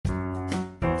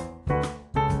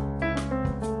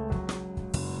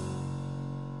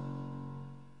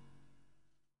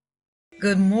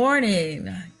Good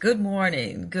morning, good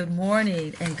morning, good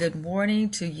morning, and good morning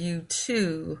to you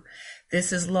too.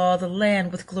 This is Law of the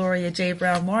Land with Gloria J.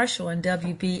 Brown Marshall on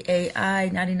WBAI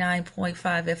 99.5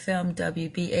 FM,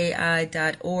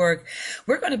 WBAI.org.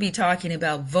 We're going to be talking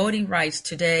about voting rights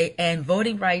today and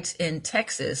voting rights in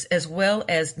Texas as well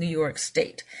as New York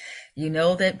State. You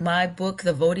know that my book,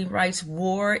 The Voting Rights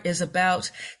War, is about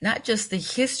not just the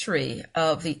history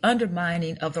of the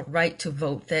undermining of the right to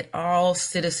vote that all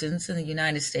citizens in the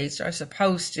United States are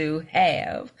supposed to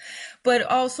have, but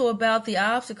also about the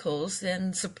obstacles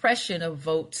and suppression of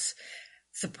votes,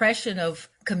 suppression of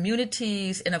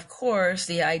communities, and of course,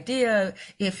 the idea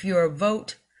if your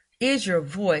vote is your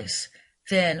voice,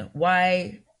 then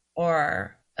why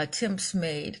are attempts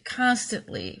made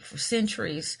constantly for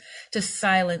centuries to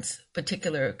silence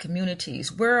particular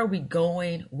communities? Where are we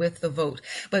going with the vote?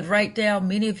 But right now,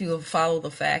 many of you have followed the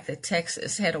fact that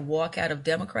Texas had a walkout of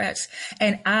Democrats,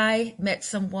 and I met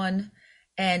someone,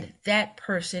 and that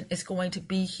person is going to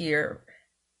be here.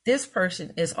 This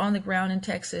person is on the ground in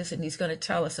Texas, and he's going to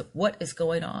tell us what is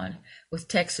going on with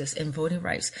Texas and voting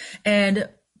rights. And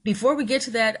before we get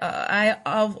to that, I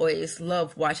always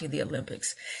loved watching the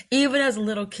Olympics. Even as a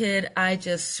little kid, I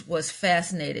just was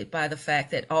fascinated by the fact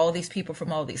that all these people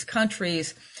from all these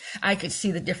countries, I could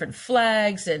see the different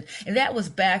flags. And that was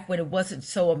back when it wasn't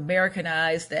so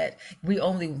Americanized that we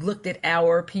only looked at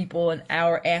our people and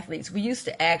our athletes. We used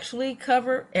to actually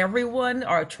cover everyone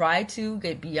or try to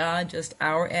get beyond just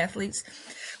our athletes.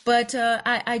 But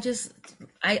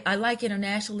I like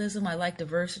internationalism. I like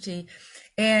diversity.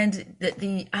 And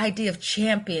the idea of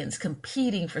champions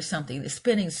competing for something,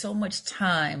 spending so much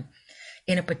time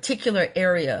in a particular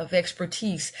area of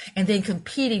expertise and then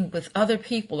competing with other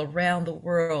people around the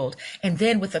world. And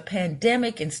then with a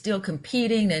pandemic and still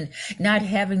competing and not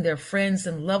having their friends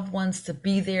and loved ones to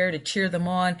be there to cheer them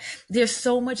on. There's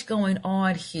so much going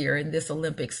on here in this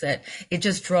Olympics that it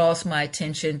just draws my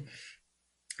attention.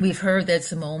 We've heard that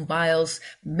Simone Biles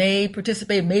may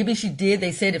participate. Maybe she did.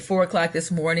 They said at 4 o'clock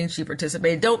this morning she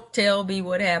participated. Don't tell me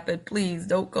what happened. Please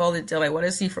don't call and tell. I want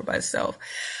to see for myself.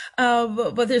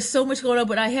 But there's so much going on.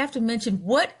 But I have to mention,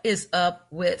 what is up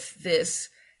with this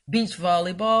beach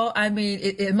volleyball? I mean,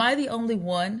 am I the only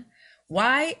one?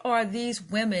 Why are these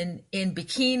women in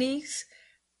bikinis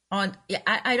on?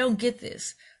 I don't get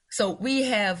this. So we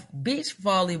have beach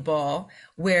volleyball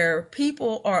where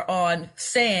people are on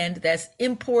sand that's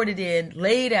imported in,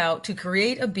 laid out to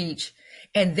create a beach,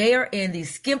 and they are in the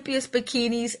skimpiest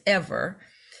bikinis ever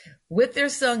with their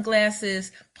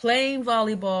sunglasses playing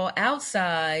volleyball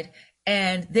outside.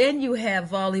 And then you have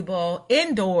volleyball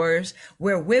indoors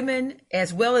where women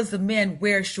as well as the men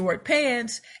wear short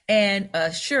pants and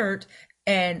a shirt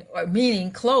and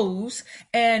meaning clothes.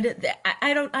 And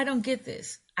I don't get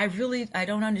this. I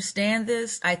don't understand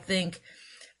this. I think,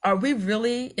 are we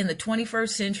really in the 21st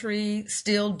century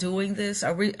still doing this?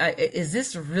 Is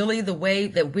this really the way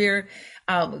that we're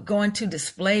going to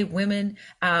display women?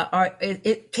 Can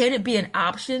it be an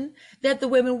option that the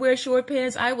women wear short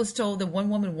pants? I was told that one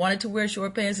woman wanted to wear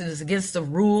short pants and it's against the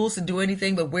rules to do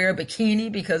anything but wear a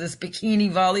bikini because it's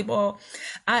bikini volleyball.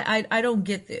 I don't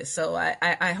get this. So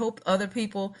I hope other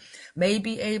people may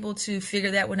be able to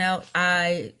figure that one out.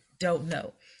 I don't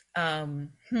know.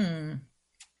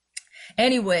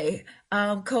 Anyway,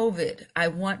 COVID. I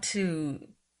want to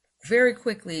very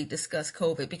quickly discuss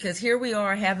COVID because here we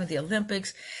are having the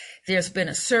Olympics. There's been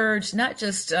a surge, not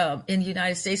just in the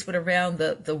United States, but around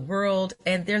the world.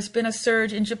 And there's been a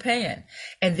surge in Japan.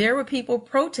 And there were people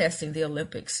protesting the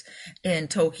Olympics in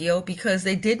Tokyo because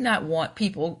they did not want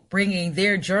people bringing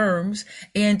their germs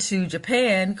into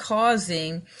Japan,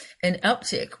 causing an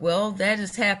uptick. Well, that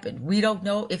has happened. We don't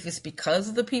know if it's because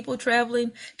of the people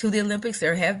traveling to the Olympics.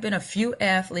 There have been a few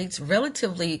athletes,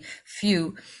 relatively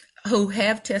few, who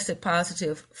have tested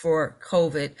positive for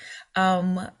COVID.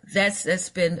 That's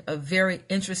been a very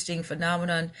interesting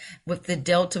phenomenon with the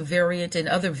Delta variant and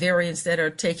other variants that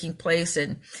are taking place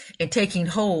and taking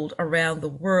hold around the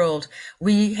world.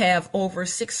 We have over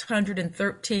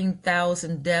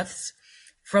 613,000 deaths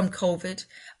from COVID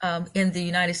in the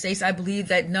United States. I believe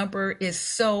that number is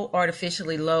so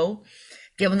artificially low,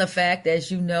 given the fact, as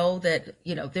you know, that,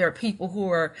 there are people who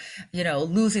are,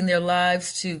 losing their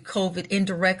lives to COVID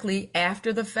indirectly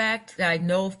after the fact. I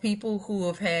know of people who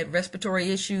have had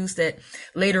respiratory issues that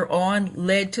later on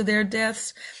led to their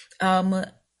deaths.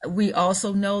 We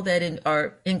also know that in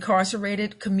our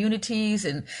incarcerated communities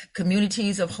and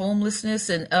communities of homelessness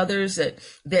and others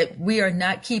that we are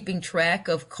not keeping track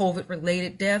of COVID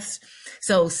related deaths.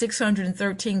 So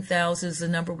 613,000 is the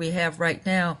number we have right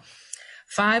now.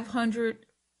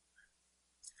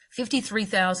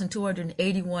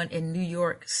 53,281 in New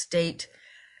York State,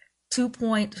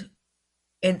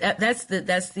 and that's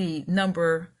the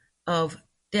number of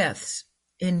deaths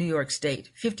in New York State.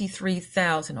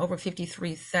 53,000, over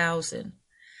 53,000,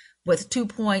 with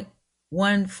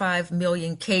 2.15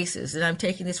 million cases. And I'm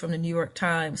taking this from the New York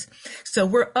Times. So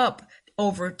we're up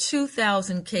over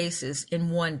 2,000 cases in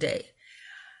one day.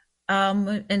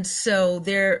 And so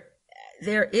there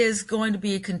is going to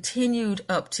be a continued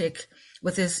uptick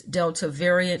with this Delta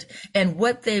variant. And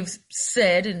what they've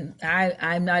said, and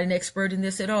I'm not an expert in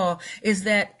this at all, is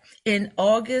that in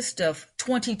August of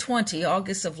 2020,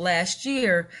 August of last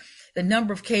year, the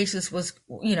number of cases was,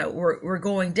 were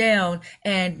going down.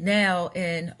 And now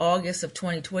in August of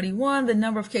 2021, the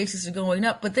number of cases are going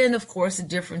up. But then, of course, the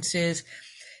difference is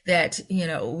that,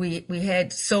 we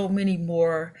had so many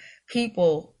more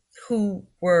people who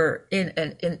were in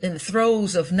the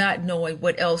throes of not knowing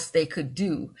what else they could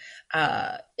do.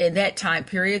 In that time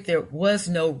period, there was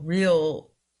no real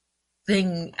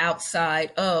thing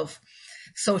outside of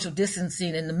social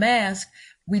distancing and the mask.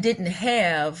 We didn't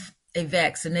have a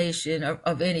vaccination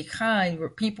of any kind, where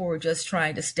people were just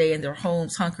trying to stay in their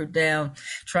homes, hunkered down,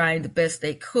 trying the best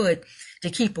they could to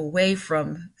keep away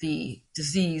from the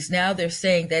disease. Now they're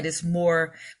saying that it's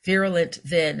more virulent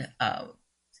than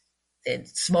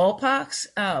smallpox,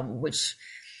 which,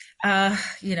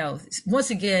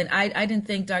 once again, I didn't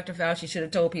think Dr. Fauci should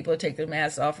have told people to take their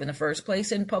masks off in the first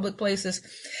place in public places.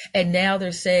 And now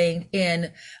they're saying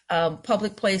in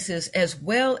public places as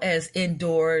well as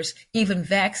indoors, even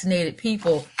vaccinated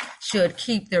people should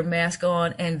keep their mask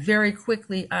on. And very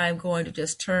quickly, I'm going to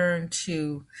just turn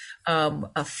to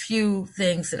a few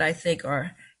things that I think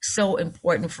are so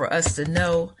important for us to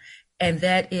know. And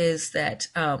that is that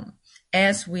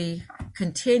as we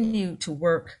continue to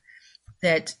work,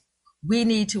 that we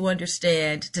need to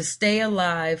understand to stay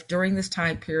alive during this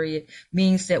time period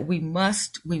means that we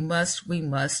must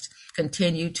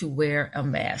continue to wear a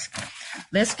mask.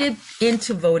 Let's get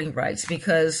into voting rights,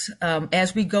 because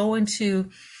as we go into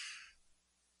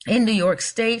in New York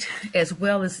State, as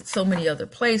well as so many other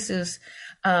places,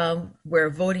 where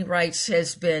voting rights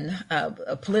has been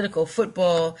a political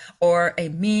football or a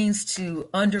means to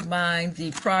undermine the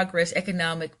progress,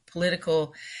 economic,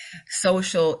 political,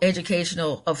 social,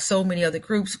 educational of so many other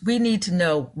groups, we need to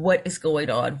know what is going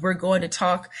on. We're going to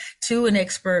talk to an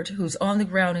expert who's on the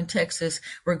ground in Texas.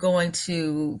 We're going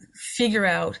to figure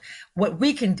out what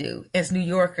we can do as New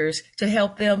Yorkers to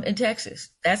help them in Texas.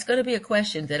 That's going to be a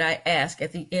question that I ask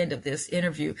at the end of this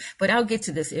interview, but I'll get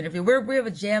to this interview. We have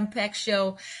a jam-packed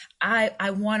show.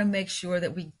 I want to make sure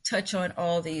that we touch on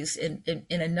all these in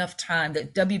enough time, the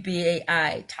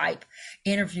WBAI type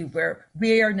interview where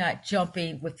we are not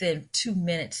jumping within 2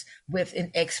 minutes with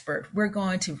an expert. We're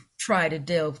going to try to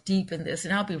delve deep in this,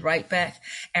 and I'll be right back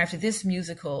after this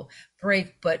musical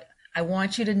break. But I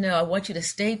want you to know, I want you to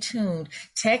stay tuned.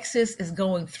 Texas is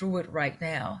going through it right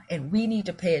now, and we need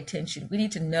to pay attention. We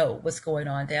need to know what's going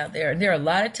on down there. And there are a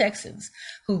lot of Texans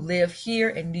who live here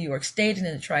in New York State and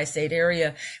in the tri-state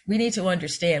area. We need to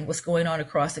understand what's going on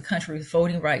across the country with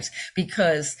voting rights,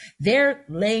 because they're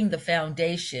laying the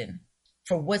foundation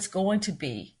for what's going to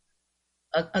be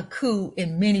a coup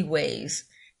in many ways.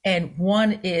 And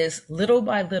one is little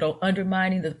by little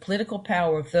undermining the political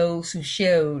power of those who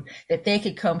showed that they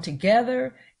could come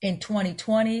together in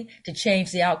 2020 to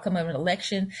change the outcome of an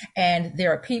election. And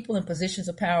there are people in positions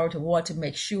of power to want to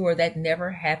make sure that never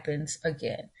happens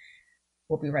again.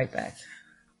 We'll be right back.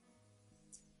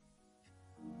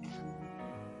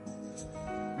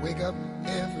 Wake up,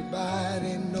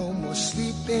 everybody, no more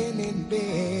sleeping in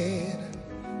bed.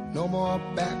 No more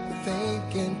backward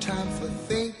thinking, time for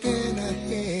thinking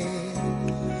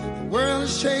ahead. The world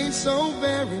has changed so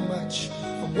very much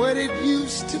from what it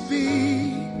used to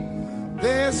be.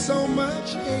 There's so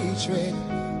much hatred,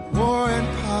 war and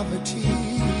poverty.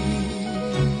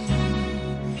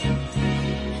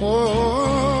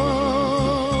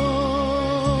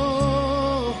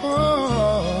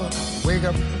 Wake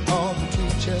up all the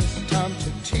teachers, time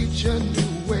to teach a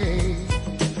new way.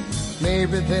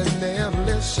 Maybe then they'll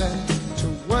listen to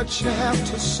what you have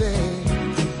to say.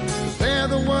 They're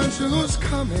the ones who's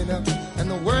coming up, and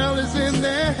the world is in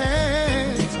their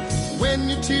hands. When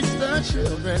you teach the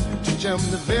children, teach them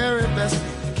the very best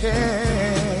you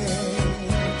can.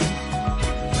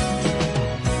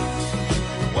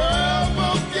 The world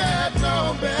won't get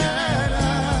no better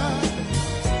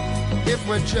if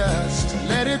we just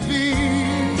let it be.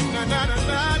 Na na na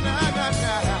na na na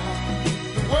na.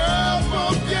 The world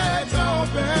won't get no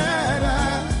better.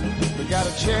 We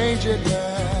gotta change it,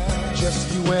 girl,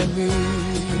 just you and me.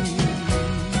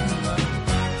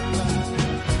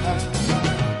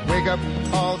 up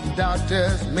all the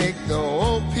doctors, make the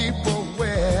old people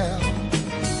well.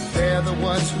 They're the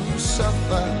ones who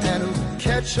suffer and who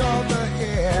catch all the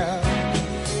hair.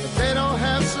 But they don't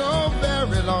have so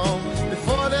very long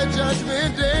before their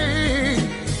judgment day.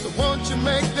 So won't you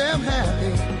make them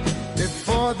happy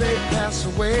before they pass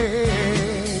away?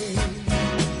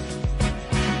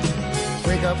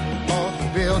 Wake up all the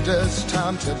builders,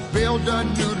 time to build a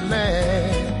new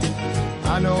land.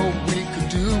 I know we could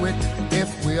do it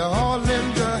if we all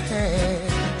lend a hand.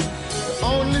 The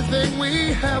only thing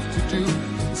we have to do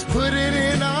is put it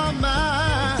in our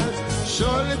minds.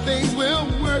 Surely things will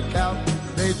work out.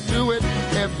 They do it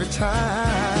every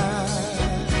time.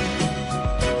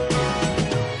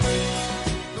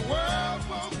 The world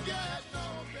won't get no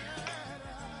better.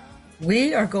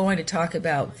 We are going to talk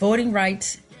about voting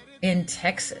rights in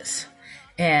Texas.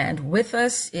 And with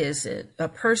us is a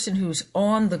person who's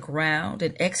on the ground,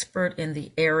 an expert in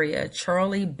the area,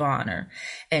 Charlie Bonner.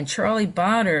 And Charlie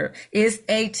Bonner is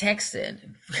a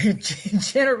Texan.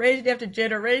 Generation after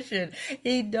generation,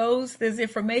 he knows this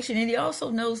information, and he also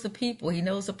knows the people. He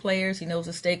knows the players, he knows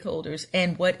the stakeholders,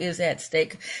 and what is at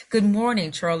stake. Good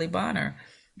morning, Charlie Bonner.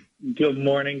 Good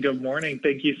morning. Good morning.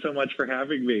 Thank you so much for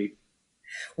having me.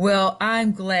 Well,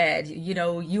 I'm glad. You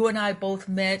know, you and I both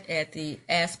met at the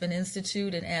Aspen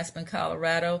Institute in Aspen,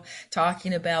 Colorado,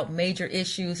 talking about major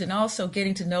issues and also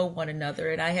getting to know one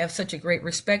another. And I have such a great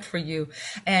respect for you.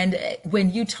 And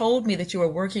when you told me that you were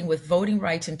working with voting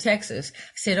rights in Texas, I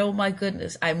said, oh my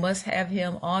goodness, I must have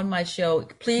him on my show.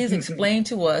 Please explain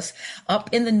to us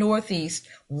up in the Northeast,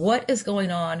 what is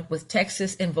going on with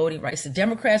Texas and voting rights? The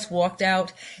Democrats walked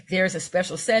out. There's a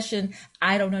special session.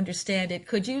 I don't understand it.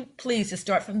 Could you please just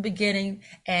start from the beginning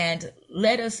and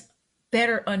let us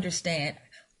better understand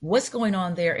what's going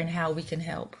on there and how we can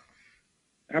help?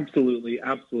 Absolutely.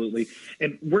 Absolutely.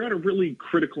 And we're at a really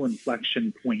critical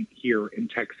inflection point here in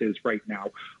Texas right now.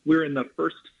 We're in the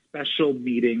first special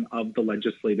meeting of the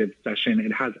legislative session.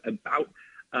 It has about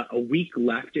a week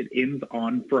left. It ends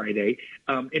on Friday.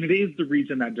 And it is the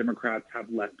reason that Democrats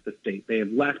have left the state. They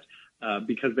have left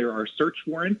because there are search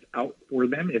warrants out for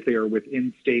them if they are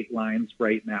within state lines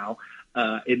right now.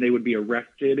 And they would be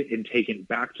arrested and taken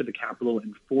back to the Capitol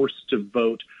and forced to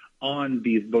vote on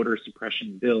these voter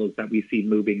suppression bills that we see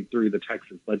moving through the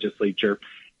Texas legislature.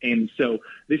 And so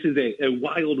this is a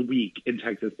wild week in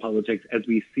Texas politics as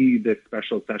we see this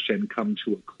special session come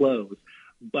to a close.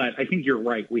 But I think you're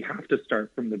right. We have to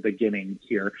start from the beginning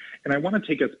here. And I want to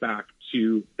take us back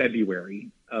to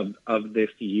February of this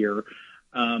year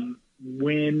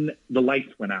when the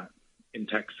lights went out in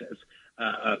Texas.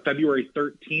 February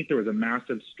 13th, there was a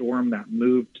massive storm that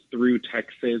moved through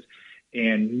Texas,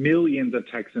 and millions of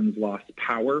Texans lost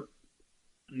power.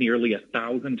 Nearly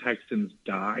 1,000 Texans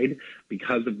died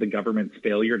because of the government's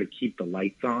failure to keep the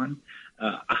lights on.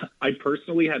 I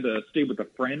personally had to stay with a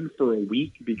friend for a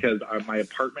week because my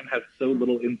apartment has so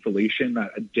little insulation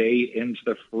that a day into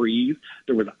the freeze,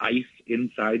 there was ice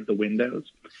inside the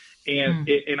windows. And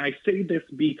I say this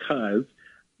because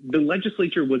the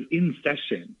legislature was in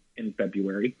session in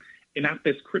February. And at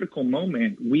this critical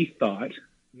moment, we thought,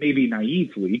 maybe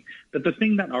naively, that the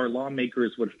thing that our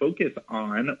lawmakers would focus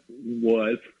on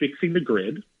was fixing the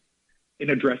grid and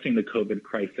addressing the COVID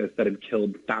crisis that had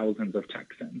killed thousands of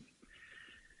Texans.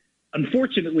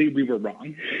 Unfortunately, we were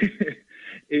wrong.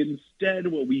 Instead,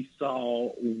 what we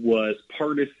saw was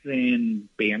partisan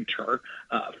banter,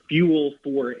 fuel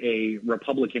for a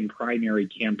Republican primary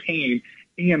campaign,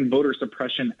 and voter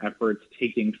suppression efforts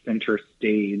taking center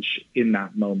stage in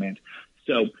that moment.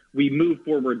 So we moved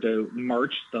forward to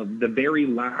March, the very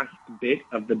last bit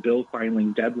of the bill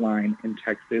filing deadline in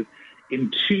Texas, in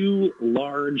two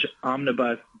large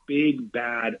omnibus, big,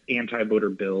 bad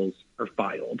anti-voter bills are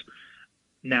filed.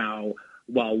 Now,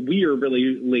 while we are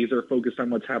really laser focused on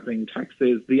what's happening in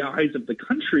Texas, the eyes of the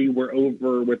country were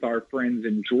over with our friends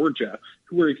in Georgia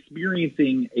who were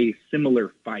experiencing a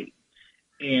similar fight.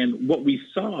 And what we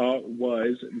saw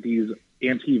was these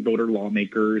anti-voter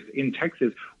lawmakers in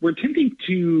Texas were attempting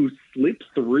to slip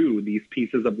through these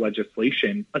pieces of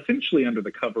legislation, essentially under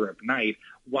the cover of night,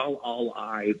 while all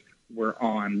eyes were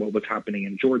on what was happening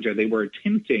in Georgia. They were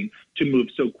attempting to move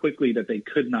so quickly that they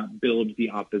could not build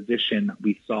the opposition that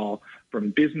we saw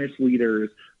from business leaders,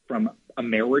 from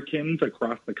Americans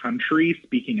across the country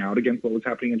speaking out against what was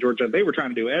happening in Georgia. They were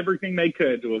trying to do everything they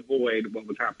could to avoid what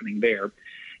was happening there.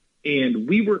 And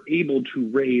we were able to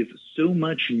raise so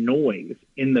much noise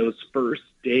in those first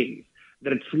days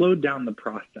that it slowed down the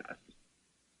process.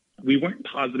 We weren't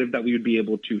positive that we would be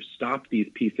able to stop these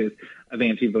pieces of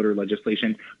anti-voter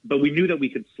legislation, but we knew that we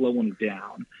could slow them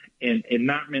down. And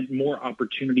that meant more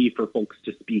opportunity for folks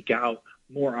to speak out,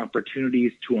 more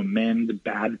opportunities to amend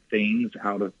bad things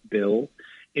out of bills.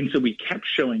 And so we kept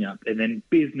showing up, and then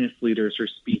business leaders are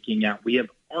speaking out. We have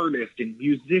artists and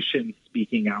musicians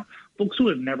speaking out, folks who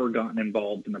have never gotten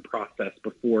involved in the process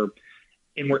before.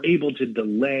 And we're able to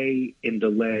delay and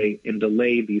delay and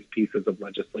delay these pieces of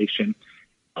legislation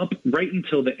up right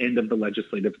until the end of the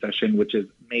legislative session, which is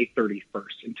May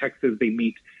 31st. In Texas, they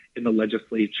meet in the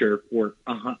legislature for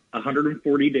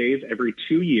 140 days every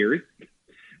 2 years,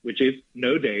 which is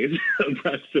no days,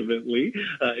 approximately.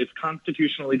 It's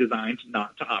constitutionally designed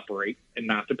not to operate and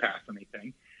not to pass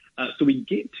anything. So we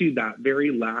get to that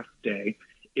very last day,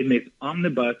 and this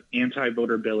omnibus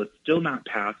anti-voter bill is still not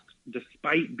passed,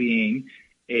 despite being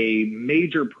a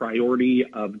major priority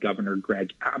of Governor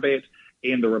Greg Abbott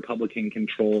and the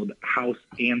Republican-controlled House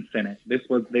and Senate. This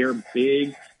was their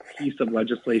big piece of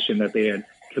legislation that they had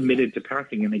committed to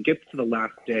passing, and it gets to the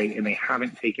last day, and they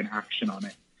haven't taken action on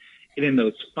it. And in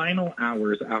those final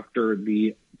hours after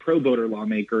the pro-voter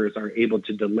lawmakers are able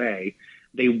to delay,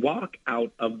 they walk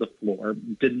out of the floor,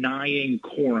 denying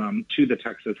quorum to the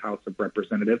Texas House of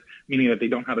Representatives, meaning that they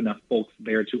don't have enough folks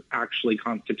there to actually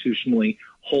constitutionally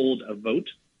hold a vote.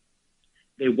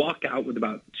 They walk out with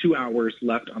about 2 hours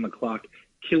left on the clock,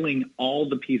 killing all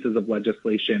the pieces of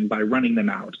legislation by running them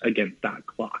out against that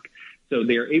clock. So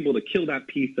they are able to kill that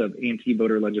piece of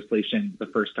anti-voter legislation the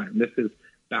first time. This is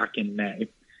back in May.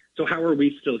 So how are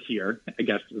we still here, I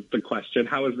guess is the question.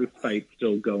 How is this fight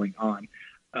still going on?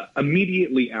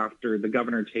 Immediately after, the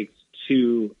governor takes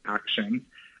two actions.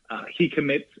 He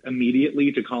commits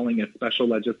immediately to calling a special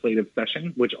legislative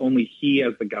session, which only he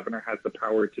as the governor has the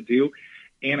power to do.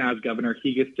 And as governor,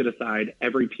 he gets to decide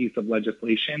every piece of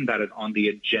legislation that is on the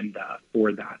agenda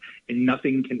for that. And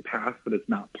nothing can pass that is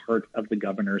not part of the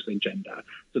governor's agenda.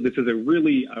 So this is a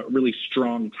really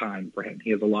strong time for him.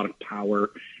 He has a lot of power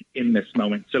in this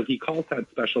moment. So he calls that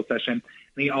special session.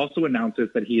 And he also announces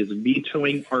that he is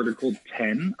vetoing Article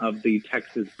 10 of the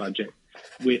Texas budget.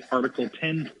 With Article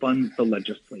 10 funds the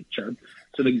legislature.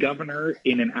 So the governor,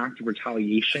 in an act of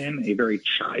retaliation, a very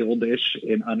childish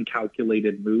and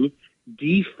uncalculated move,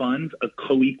 defunds a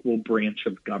co-equal branch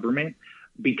of government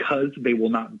because they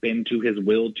will not bend to his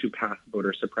will to pass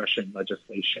voter suppression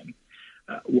legislation.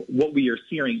 What we are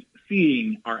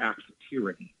seeing are acts of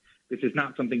tyranny. This is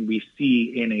not something we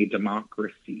see in a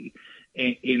democracy.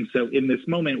 And so in this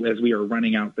moment, as we are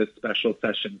running out this special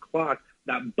session clock,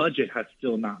 that budget has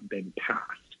still not been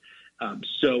passed.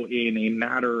 So in a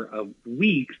matter of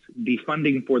weeks, the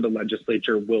funding for the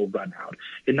legislature will run out.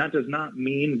 And that does not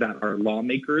mean that our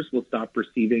lawmakers will stop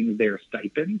receiving their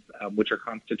stipends, which are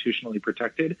constitutionally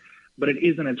protected, but it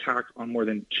is an attack on more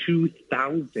than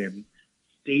 2,000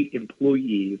 state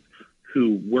employees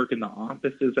who work in the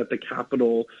offices at the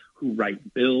Capitol, who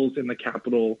write bills in the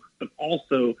Capitol, but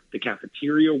also the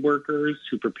cafeteria workers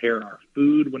who prepare our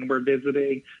food when we're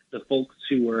visiting, the folks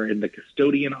who are in the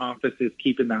custodian offices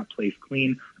keeping that place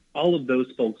clean. All of those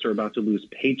folks are about to lose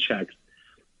paychecks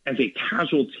as a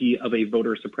casualty of a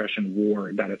voter suppression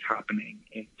war that is happening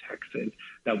in Texas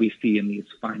that we see in these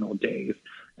final days.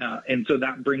 And so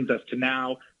that brings us to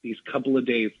now, these couple of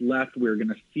days left. We're going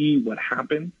to see what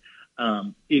happens.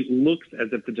 It looks as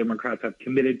if the Democrats have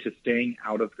committed to staying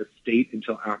out of the state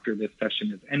until after this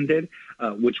session is ended,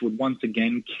 which would once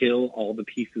again kill all the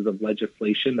pieces of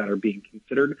legislation that are being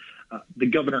considered. The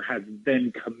governor has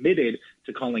then committed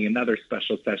to calling another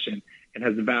special session and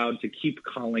has vowed to keep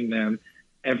calling them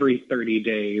every 30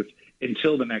 days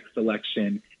until the next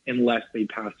election, unless they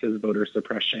pass his voter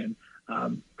suppression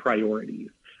priorities.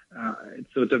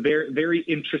 So it's a very, very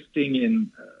interesting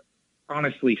and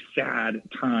honestly sad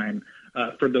time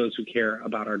for those who care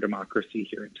about our democracy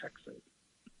here in Texas.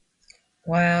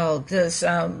 Wow, this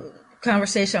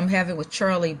conversation I'm having with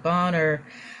Charlie Bonner,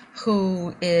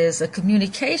 who is a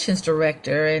communications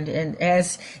director, and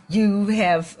as you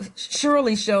have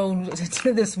surely shown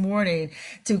this morning,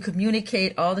 to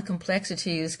communicate all the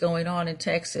complexities going on in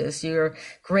Texas. You're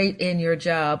great in your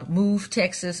job. Move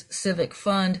Texas Civic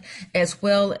Fund, as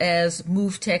well as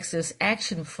Move Texas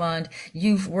Action Fund.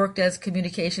 You've worked as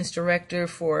communications director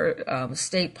for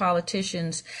state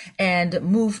politicians, and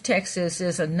Move Texas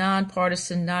is a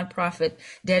nonpartisan nonprofit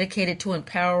dedicated to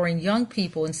empowering young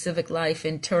people in civic life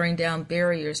and tearing down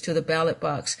barriers to the ballot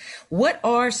box. What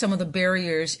are some of the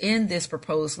barriers in this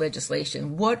proposed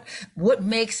legislation? What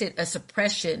makes it a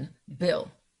suppression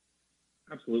bill?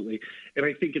 Absolutely. And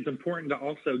I think it's important to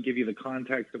also give you the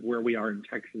context of where we are in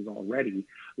Texas already.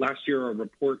 Last year, a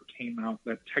report came out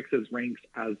that Texas ranks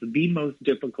as the most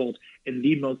difficult and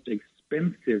the most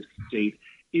expensive state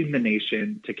in the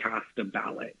nation to cast a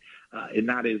ballot. And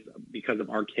that is because of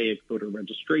archaic voter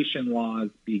registration laws,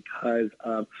 because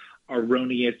of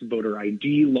erroneous voter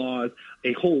ID laws,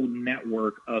 a whole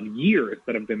network of years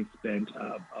that have been spent,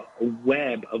 a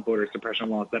web of voter suppression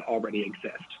laws that already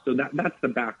exist. So that's the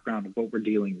background of what we're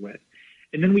dealing with.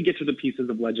 And then we get to the pieces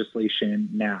of legislation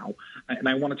now. And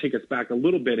I want to take us back a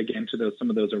little bit again to some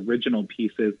of those original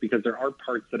pieces, because there are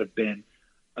parts that have been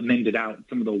amended out.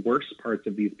 Some of the worst parts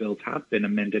of these bills have been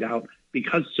amended out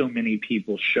because so many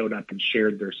people showed up and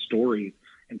shared their stories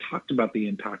and talked about the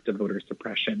impact of voter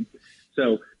suppression.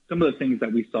 So some of the things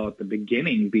that we saw at the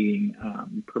beginning being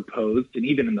proposed, and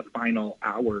even in the final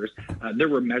hours, there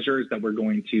were measures that were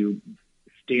going to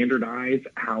standardize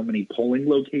how many polling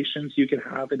locations you could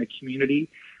have in a community.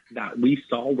 That we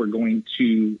saw were going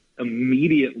to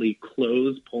immediately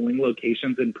close polling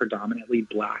locations in predominantly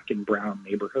Black and brown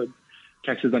neighborhoods.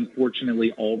 Texas,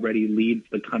 unfortunately, already leads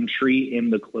the country in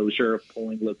the closure of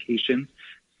polling locations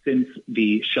since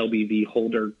the Shelby v.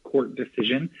 Holder court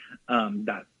decision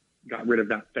that got rid of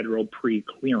that federal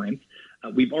pre-clearance.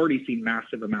 We've already seen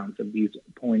massive amounts of these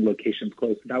polling locations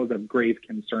closed. That was of grave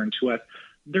concern to us.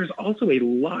 There's also a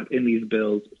lot in these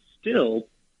bills still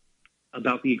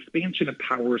about the expansion of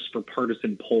powers for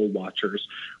partisan poll watchers,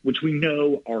 which we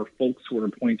know are folks who are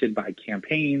appointed by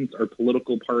campaigns or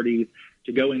political parties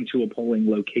to go into a polling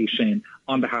location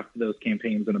on behalf of those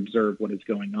campaigns and observe what is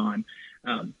going on.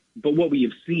 But what we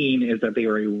have seen is that they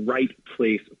are a right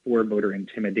place for voter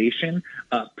intimidation,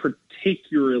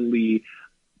 particularly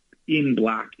in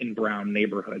Black and brown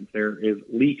neighborhoods. There is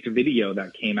leaked video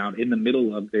that came out in the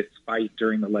middle of this fight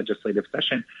during the legislative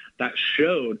session that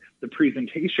showed the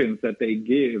presentations that they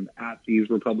give at these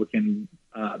Republican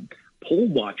poll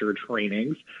watcher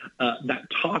trainings that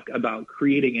talk about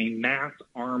creating a mass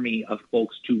army of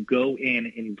folks to go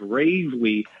in and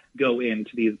bravely go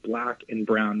into these Black and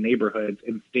brown neighborhoods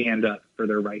and stand up for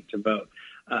their right to vote.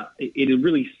 It is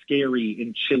really scary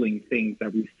and chilling things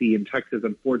that we see in Texas,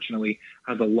 unfortunately,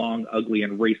 has a long, ugly,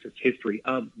 and racist history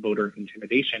of voter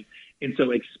intimidation. And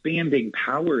so expanding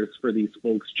powers for these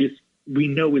folks we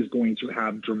know is going to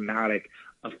have dramatic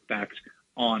effect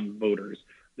on voters.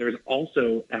 There's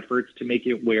also efforts to make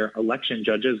it where election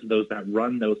judges, those that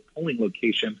run those polling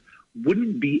locations,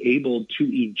 wouldn't be able to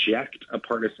eject a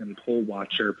partisan poll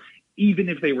watcher, even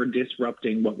if they were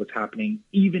disrupting what was happening,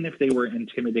 even if they were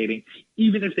intimidating,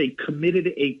 even if they committed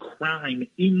a crime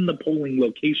in the polling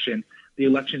location, the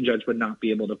election judge would not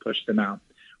be able to push them out.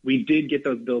 We did get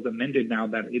those bills amended now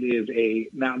that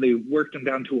now they've worked them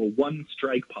down to a one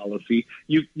strike policy.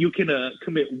 You can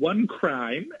commit one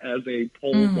crime as a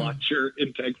poll watcher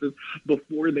in Texas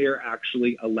before they are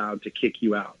actually allowed to kick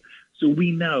you out. So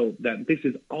we know that this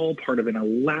is all part of an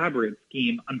elaborate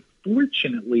scheme,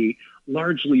 unfortunately,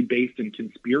 largely based in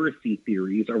conspiracy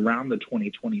theories around the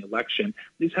 2020 election.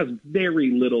 This has very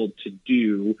little to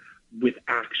do with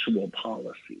actual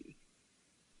policy.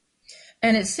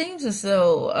 And it seems as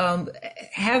though,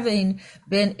 having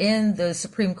been in the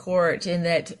Supreme Court in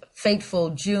that fateful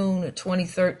June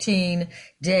 2013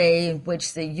 day in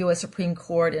which the U.S. Supreme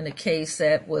Court, in a case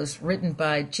that was written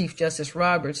by Chief Justice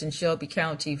Roberts in Shelby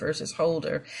County versus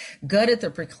Holder, gutted the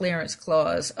preclearance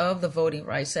clause of the Voting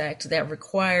Rights Act that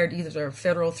required either a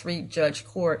federal three-judge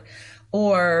court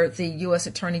or the U.S.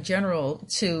 Attorney General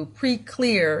to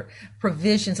pre-clear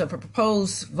provisions of a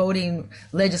proposed voting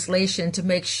legislation to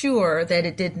make sure that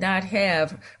it did not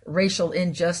have racial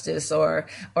injustice or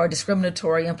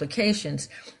discriminatory implications.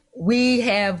 We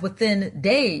have, within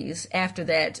days after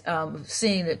that,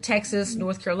 seen that Texas,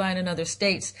 North Carolina, and other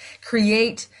states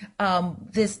create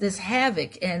this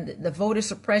havoc and the voter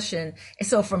suppression. And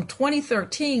so from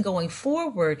 2013 going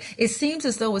forward, it seems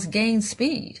as though it's gained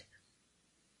speed.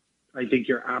 I think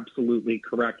you're absolutely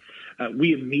correct.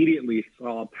 We immediately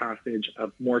saw passage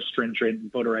of more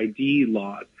stringent voter ID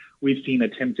laws. We've seen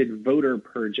attempted voter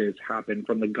purges happen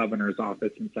from the governor's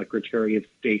office and Secretary of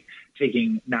State,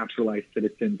 taking naturalized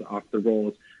citizens off the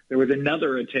rolls. There was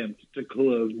another attempt to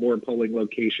close more polling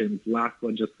locations last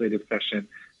legislative session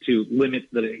to limit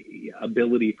the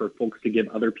ability for folks to give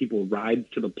other people rides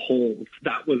to the polls.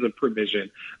 That was a provision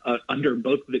under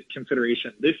both the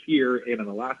consideration this year and in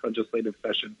the last legislative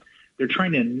session. They're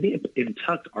trying to nip and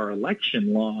tuck our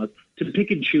election laws to pick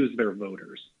and choose their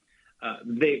voters.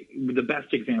 The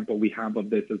best example we have of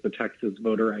this is the Texas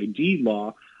voter ID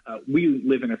law. We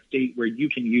live in a state where you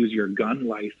can use your gun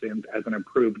license as an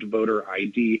approved voter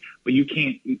ID, but you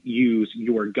can't use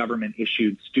your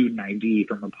government-issued student ID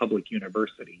from a public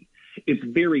university. It's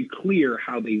very clear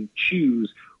how they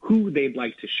choose who they'd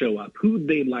like to show up, who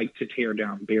they'd like to tear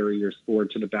down barriers for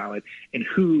to the ballot, and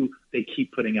who they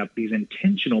keep putting up these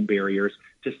intentional barriers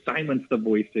to silence the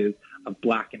voices of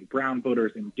Black and brown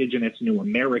voters, Indigenous, New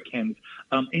Americans,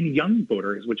 and young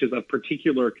voters, which is of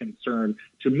particular concern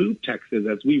to Move Texas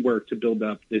as we work to build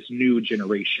up this new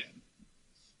generation.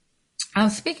 I'm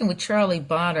speaking with Charlie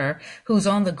Bonner, who's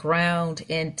on the ground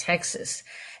in Texas,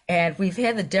 and we've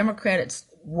had the Democrats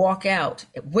walk out.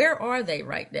 Where are they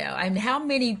right now? I mean, how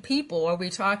many people are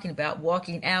we talking about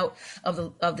walking out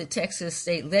of the Texas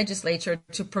state legislature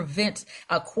to prevent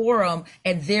a quorum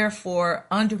and therefore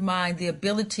undermine the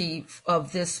ability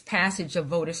of this passage of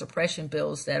voter suppression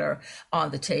bills that are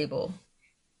on the table?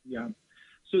 Yeah.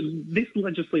 So this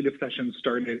legislative session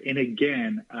started, and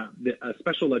again, a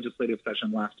special legislative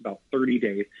session lasts about 30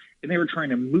 days, and they were trying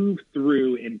to move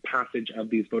through in passage of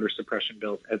these voter suppression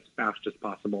bills as fast as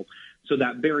possible. So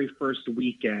that very first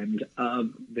weekend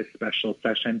of this special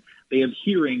session, they have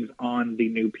hearings on the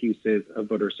new pieces of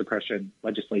voter suppression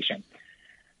legislation.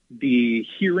 The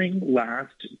hearing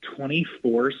lasts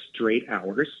 24 straight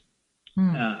hours.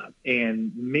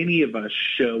 And many of us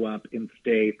show up and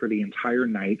stay for the entire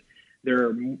night. There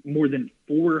are more than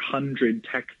 400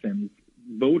 Texan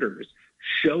voters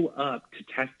show up to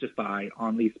testify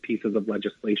on these pieces of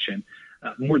legislation,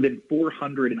 more than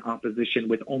 400 in opposition,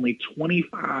 with only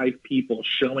 25 people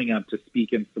showing up to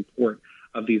speak in support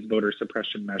of these voter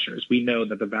suppression measures. We know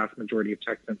that the vast majority of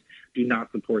Texans do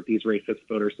not support these racist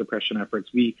voter suppression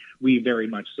efforts. We very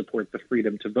much support the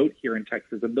freedom to vote here in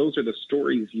Texas, and those are the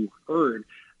stories you heard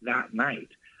that night.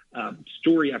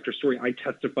 Story after story. I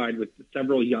testified with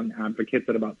several young advocates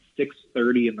at about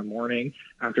 6:30 in the morning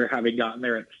after having gotten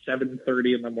there at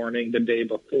 7:30 in the morning the day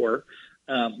before.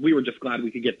 We were just glad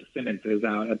we could get the sentences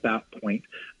out at that point.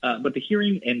 But the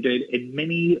hearing ended, and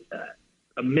many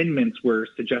amendments were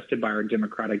suggested by our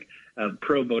Democratic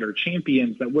pro-voter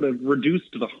champions that would have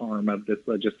reduced the harm of this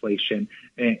legislation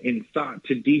and sought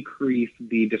to decrease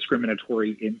the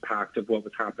discriminatory impact of what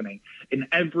was happening. And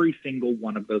every single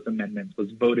one of those amendments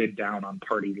was voted down on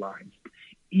party lines,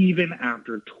 even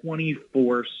after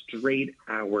 24 straight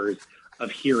hours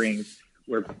of hearings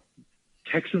where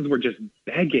Texans were just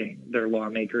begging their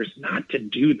lawmakers not to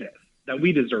do this, that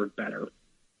we deserve better.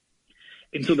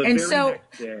 And so next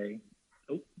day...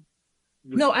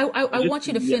 No, I want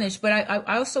you to finish, but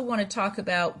I also want to talk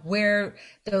about where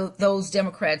those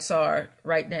Democrats are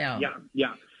right now.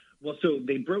 Yeah. Well, so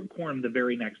they broke quorum the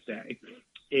very next day,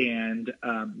 and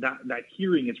that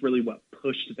hearing is really what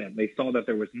pushed them. They saw that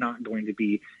there was not going to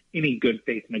be any good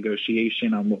faith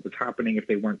negotiation on what was happening if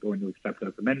they weren't going to accept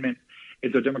those amendments.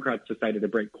 And so Democrats decided to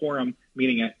break quorum,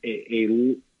 meaning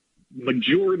a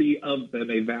majority of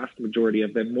them, a vast majority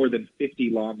of them, more than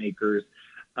 50 lawmakers,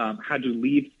 had to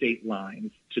leave state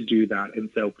lines to do that. And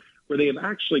so where they have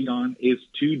actually gone is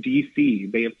to D.C.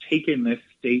 They have taken this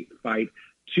state fight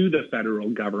to the federal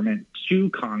government, to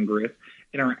Congress,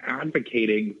 and are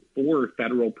advocating for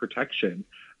federal protection,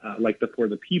 like the For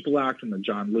the People Act and the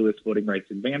John Lewis Voting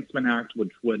Rights Advancement Act,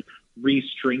 which would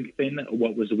re-strengthen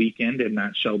what was weakened in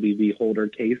that Shelby v. Holder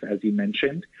case, as you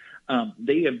mentioned.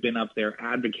 They have been up there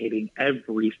advocating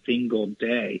every single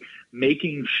day,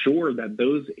 making sure that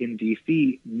those in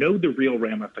D.C. know the real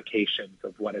ramifications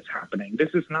of what is happening.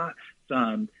 This is not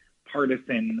some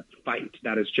partisan fight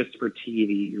that is just for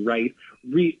TV, right?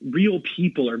 Real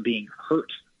people are being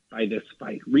hurt by this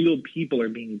fight. Real people are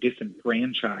being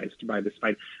disenfranchised by this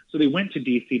fight. So they went to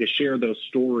D.C. to share those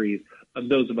stories of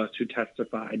those of us who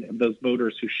testified, of those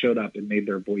voters who showed up and made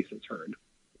their voices heard.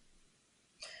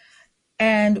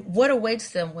 And what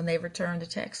awaits them when they return to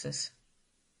Texas?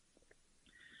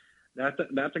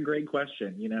 That's a great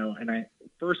question, and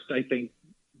I think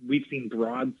we've seen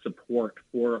broad support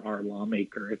for our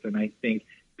lawmakers, and I think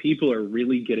people are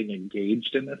really getting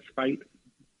engaged in this fight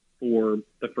for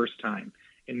the first time.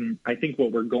 And I think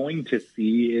what we're going to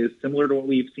see is similar to what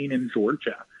we've seen in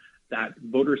Georgia, that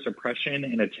voter suppression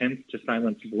and attempts to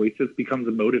silence voices becomes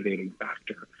a motivating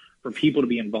factor for people to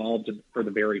be involved for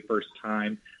the very first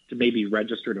time, to maybe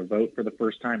register to vote for the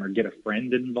first time or get a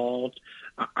friend involved.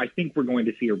 I think we're going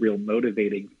to see a real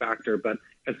motivating factor. But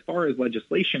as far as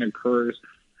legislation occurs,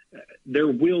 there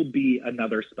will be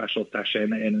another special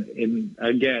session. And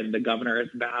again, the governor has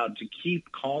vowed to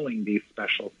keep calling these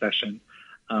special sessions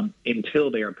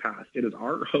until they are passed. It is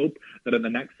our hope that in the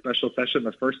next special session,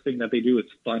 the first thing that they do is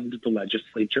fund the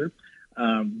legislature,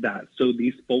 that so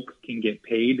these folks can get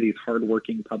paid, these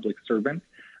hardworking public servants.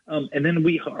 And then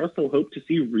we also hope to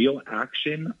see real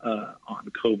action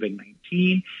on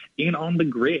COVID-19 and on the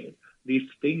grid, these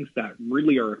things that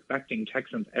really are affecting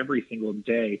Texans every single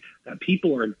day, that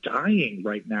people are dying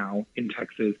right now in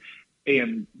Texas,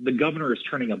 and the governor is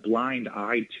turning a blind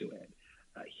eye to it.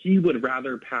 He would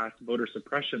rather pass voter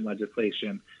suppression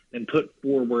legislation than put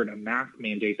forward a mask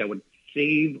mandate that would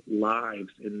save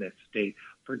lives in this state,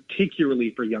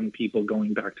 particularly for young people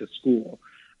going back to school.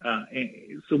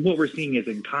 So what we're seeing is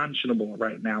unconscionable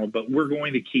right now, but we're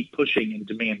going to keep pushing and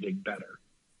demanding better.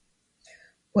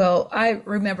 Well, I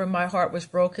remember my heart was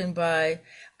broken by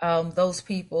those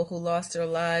people who lost their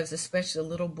lives, especially the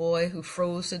little boy who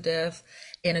froze to death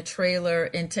in a trailer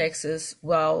in Texas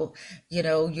while,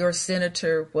 your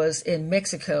senator was in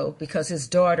Mexico because his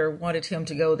daughter wanted him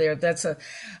to go there. That's a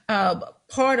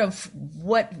part of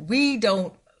what we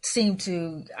don't seem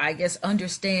to, I guess,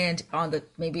 understand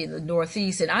maybe in the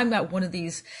Northeast. And I'm not one of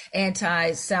these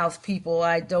anti-South people.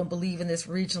 I don't believe in this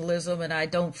regionalism, and I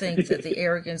don't think that the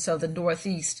arrogance of the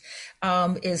Northeast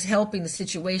is helping the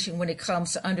situation when it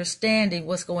comes to understanding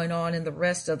what's going on in the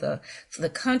rest of the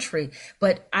country.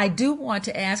 But I do want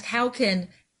to ask, how can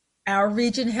our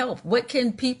region help? What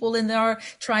can people in our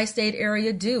tri-state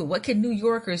area do? What can New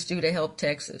Yorkers do to help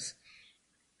Texas?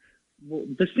 Well,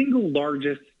 the single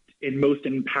largest and most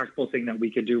impactful thing that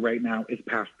we could do right now is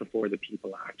pass the For the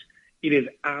People Act. It is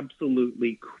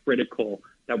absolutely critical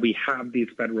that we have these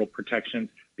federal protections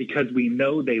because we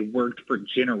know they worked for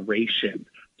generations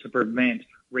to prevent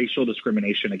racial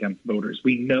discrimination against voters.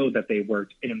 We know that they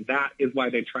worked, and that is why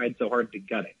they tried so hard to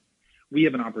gut it. We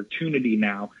have an opportunity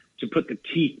now to put the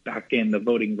teeth back in the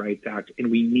Voting Rights Act, and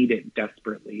we need it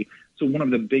desperately. So one of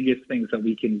the biggest things that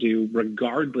we can do,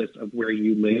 regardless of where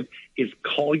you live, is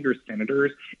call your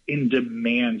senators and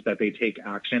demand that they take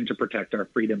action to protect our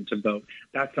freedom to vote.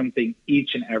 That's something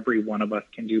each and every one of us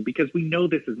can do because we know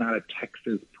this is not a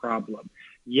Texas problem.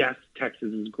 Yes,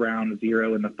 Texas is ground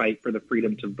zero in the fight for the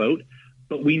freedom to vote,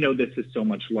 but we know this is so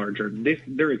much larger.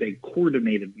 There is a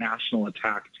coordinated national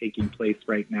attack taking place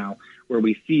right now where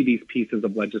we see these pieces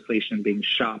of legislation being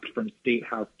shopped from state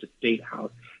house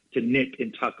to nip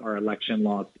and tuck our election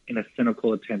laws in a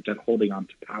cynical attempt at holding on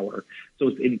to power. So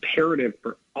it's imperative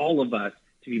for all of us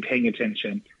to be paying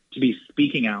attention, to be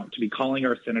speaking out, to be calling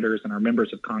our senators and our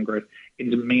members of Congress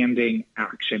and demanding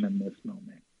action in this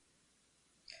moment.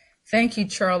 Thank you,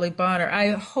 Charlie Bonner.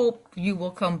 I hope you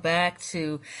will come back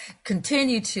to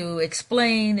continue to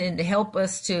explain and help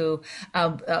us to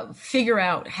figure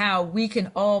out how we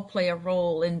can all play a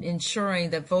role in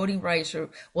ensuring that voting rights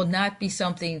will not be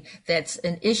something that's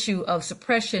an issue of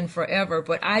suppression forever.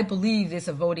 But I believe it's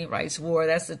a voting rights war.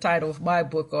 That's the title of my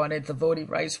book on it, The Voting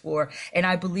Rights War. And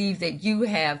I believe that you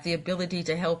have the ability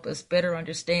to help us better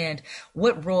understand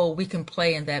what role we can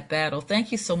play in that battle.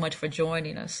 Thank you so much for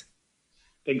joining us.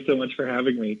 Thanks so much for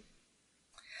having me.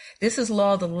 This is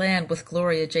Law of the Land with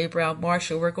Gloria J. Brown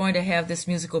Marshall. We're going to have this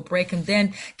musical break and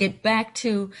then get back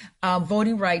to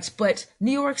voting rights, but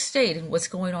New York State and what's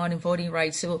going on in voting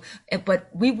rights. So, but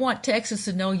we want Texas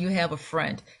to know you have a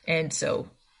friend. And so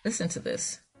listen to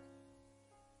this.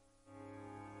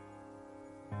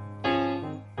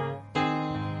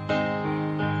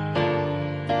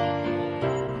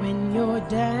 When you're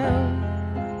down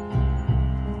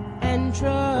and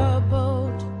troubled,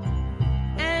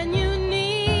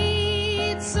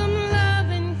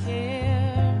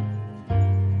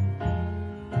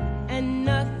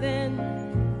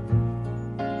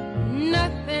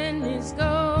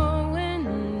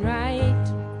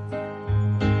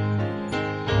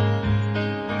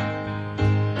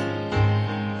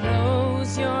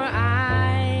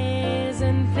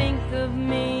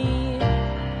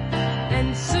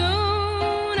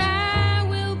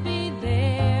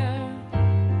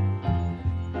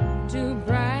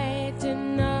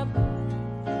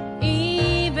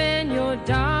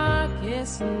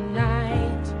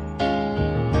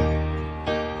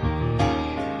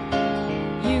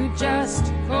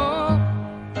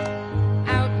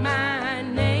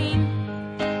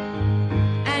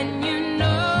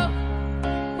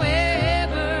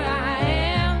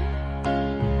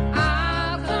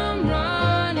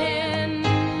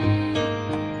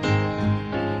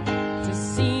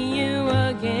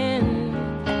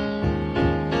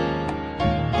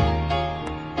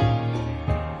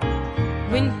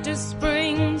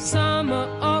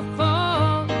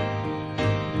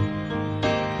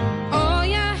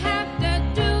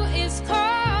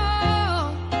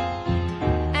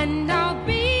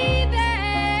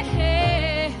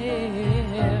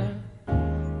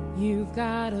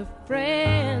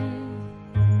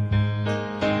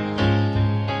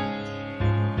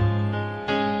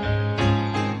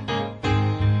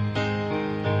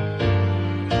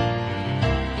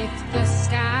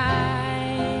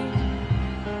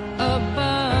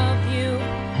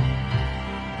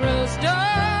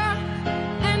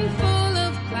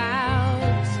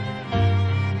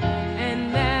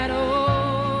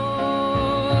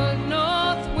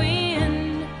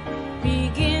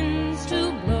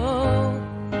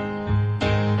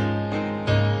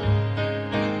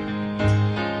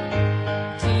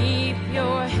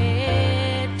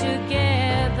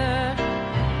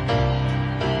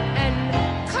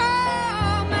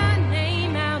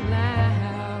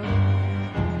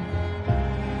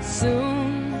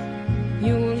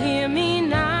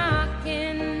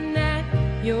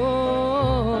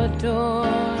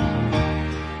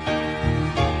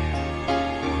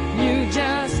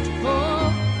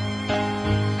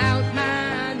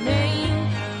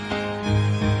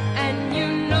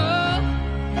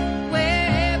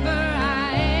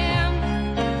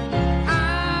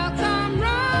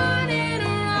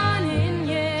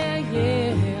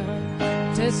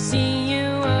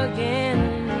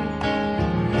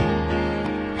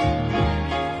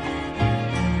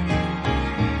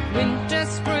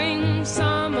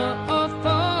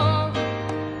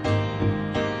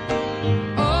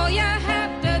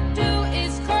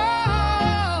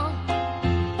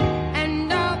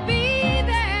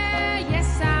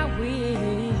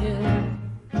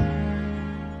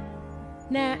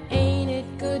 Now ain't it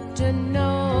good to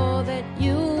know that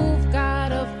you've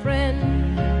got a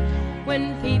friend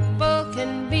when people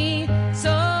can be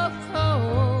so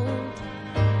cold?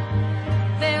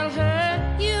 They'll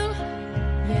hurt you,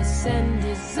 yes, and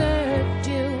desert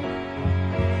you,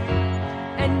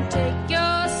 and take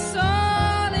your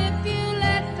soul if you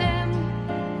let them.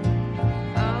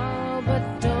 Oh,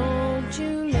 but don't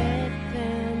you let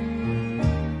them.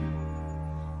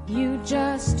 You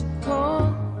just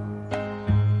call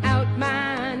out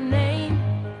my name,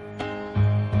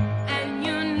 and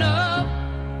you know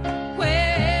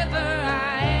wherever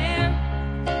I am,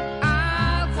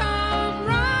 I'll come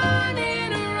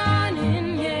running,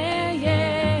 running,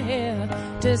 yeah,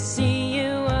 yeah, to see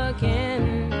you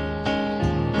again.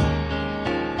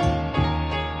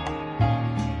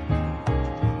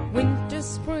 Winter,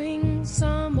 spring,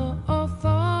 summer, or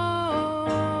fall,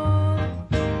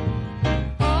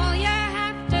 all you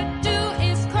have to do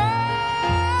is call,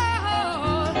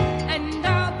 and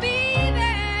I'll be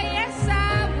there, yes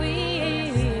I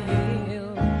will.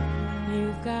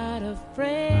 You've got a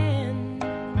friend.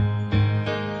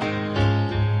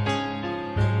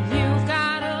 You've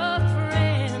got a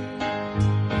friend.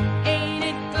 Ain't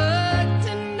it good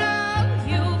to know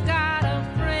you've got a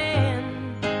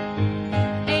friend?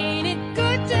 Ain't it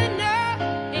good to know?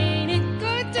 Ain't it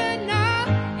good to know?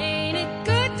 Ain't it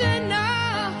good to know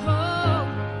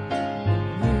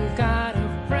you've got a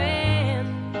friend?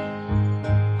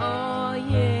 Oh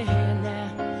yeah, now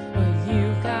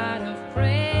you've got a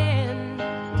friend.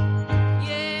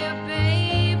 Yeah,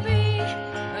 baby,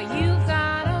 you've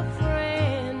got a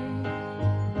friend.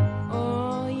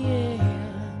 Oh yeah,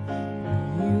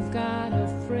 you've got a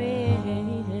friend.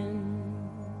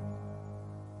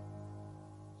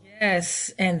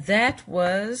 Yes, and that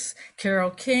was Carole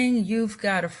King, You've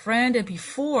Got a Friend. And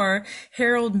before,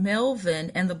 Harold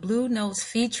Melvin and the Blue Notes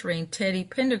featuring Teddy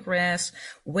Pendergrass,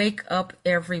 Wake Up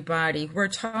Everybody. We're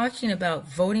talking about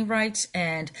voting rights,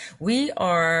 and we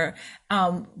are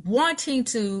wanting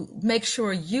to make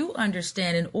sure you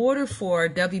understand, in order for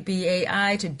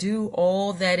WBAI to do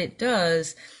all that it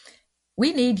does,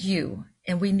 we need you,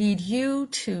 and we need you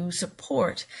to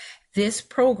support this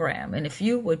program. And if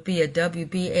you would be a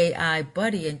WBAI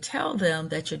buddy and tell them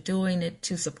that you're doing it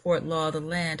to support Law of the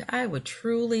Land, I would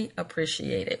truly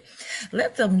appreciate it.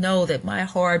 Let them know that my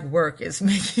hard work is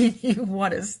making you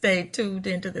want to stay tuned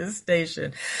into this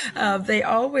station. They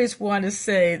always want to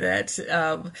say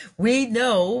that we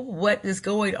know what is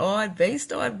going on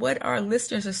based on what our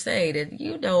listeners are saying. And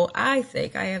you know, I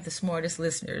think I have the smartest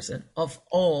listeners of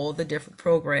all the different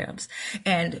programs.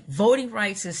 And voting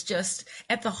rights is just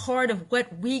at the heart of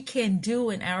what we can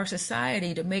do in our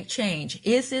society to make change.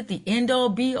 Is it the end all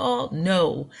be all?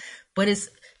 No, but it's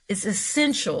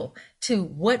essential to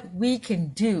what we can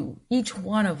do, each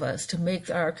one of us, to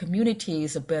make our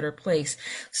communities a better place.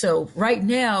 So right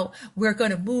now, we're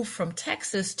going to move from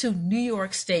Texas to New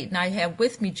York State. And I have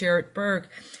with me Jared Berg,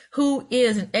 who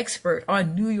is an expert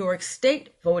on New York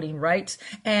State voting rights.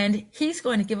 And he's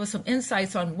going to give us some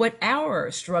insights on what our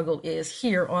struggle is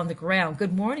here on the ground.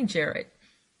 Good morning, Jared.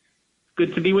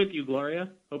 Good to be with you, Gloria.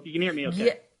 Hope you can hear me okay.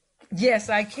 Yeah. Yes,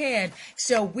 I can.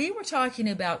 So we were talking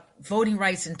about voting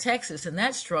rights in Texas and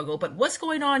that struggle, but what's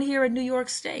going on here in New York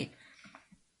State?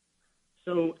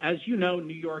 So as you know,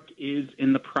 New York is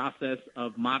in the process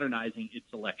of modernizing its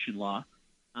election law.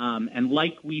 And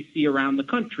like we see around the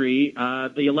country,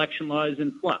 the election law is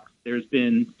in flux. There's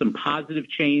been some positive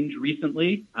change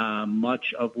recently,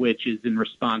 much of which is in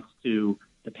response to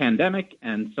the pandemic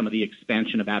and some of the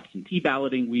expansion of absentee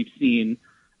balloting we've seen.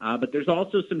 But there's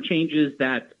also some changes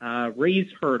that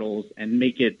raise hurdles and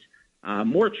make it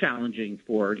more challenging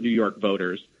for New York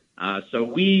voters.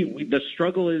 So the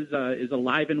struggle is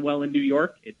alive and well in New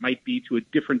York. It might be to a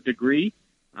different degree,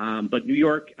 but New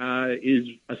York is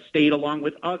a state along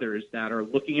with others that are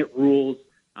looking at rules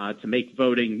to make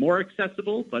voting more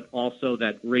accessible, but also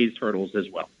that raise hurdles as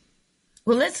well.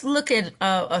 Well, let's look at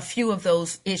a few of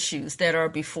those issues that are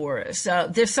before us.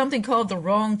 There's something called the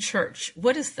wrong church.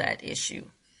 What is that issue?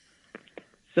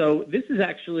 So this is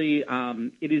actually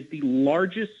it is the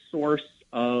largest source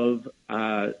of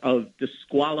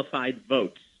disqualified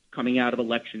votes coming out of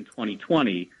election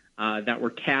 2020 that were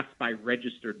cast by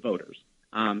registered voters.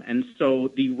 And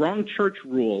so the wrong church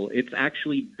rule, it's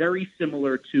actually very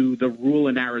similar to the rule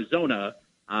in Arizona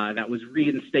that was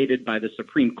reinstated by the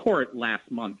Supreme Court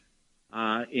last month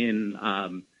in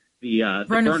the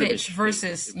Brnovich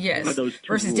versus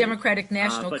rules. Democratic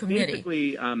National Committee.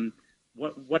 Basically,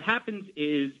 what happens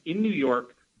is in New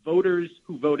York, voters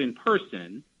who vote in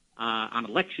person on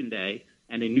Election Day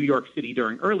and in New York City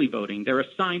during early voting, they're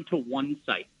assigned to one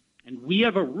site. And we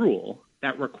have a rule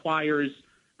that requires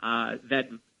that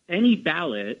any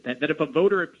ballot, that if a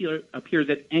voter appears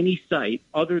at any site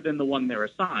other than the one they're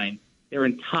assigned, their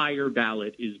entire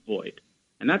ballot is void.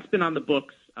 And that's been on the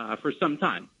books for some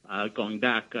time, going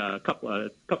back a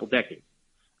couple decades.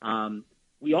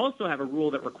 We also have a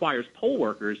rule that requires poll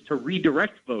workers to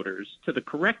redirect voters to the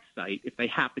correct site if they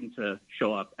happen to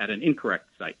show up at an incorrect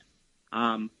site.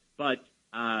 But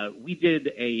we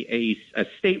did a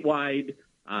statewide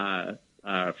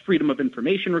Freedom of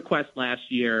Information request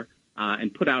last year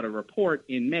and put out a report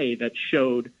in May that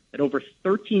showed that over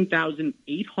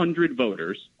 13,800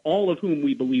 voters, all of whom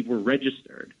we believe were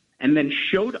registered, and then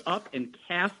showed up and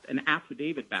cast an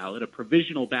affidavit ballot, a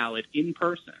provisional ballot in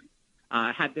person,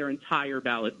 had their entire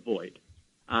ballot void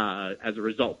as a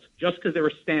result, just because they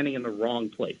were standing in the wrong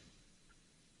place.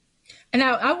 And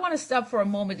now I want to stop for a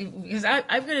moment because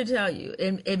I'm going to tell you,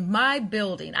 in my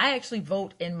building, I actually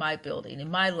vote in my building,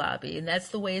 in my lobby, and that's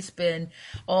the way it's been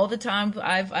all the time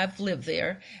I've lived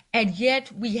there. And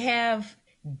yet we have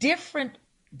different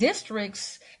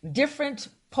districts, different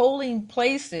polling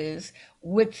places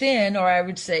within, or I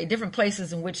would say different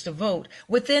places in which to vote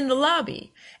within the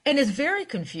lobby. And it's very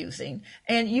confusing.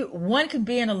 And one can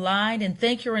be in a line and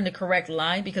think you're in the correct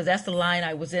line because that's the line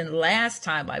I was in last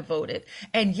time I voted.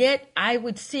 And yet I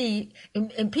would see,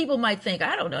 and people might think,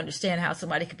 I don't understand how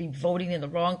somebody could be voting in the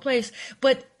wrong place.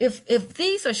 But if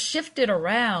these are shifted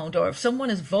around, or if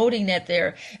someone is voting at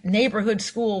their neighborhood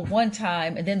school one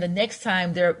time and then the next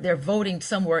time they're voting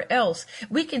somewhere else,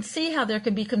 we can see how there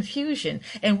can be confusion.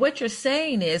 And what you're saying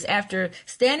is, after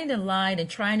standing in line and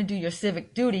trying to do your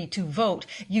civic duty to vote,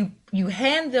 you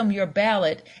hand them your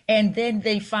ballot, and then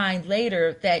they find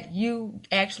later that you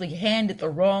actually handed the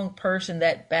wrong person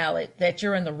that ballot, that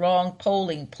you're in the wrong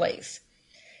polling place.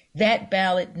 That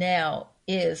ballot now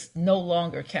is no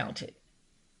longer counted.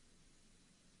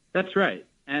 That's right.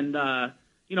 And,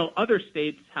 other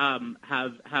states some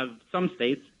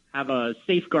states have a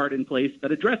safeguard in place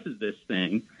that addresses this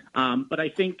thing. But I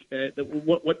think that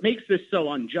what makes this so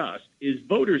unjust is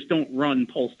voters don't run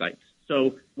poll sites.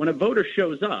 So when a voter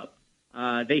shows up,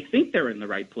 they think they're in the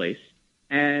right place.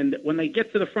 And when they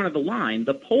get to the front of the line,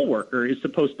 the poll worker is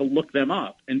supposed to look them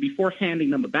up and, before handing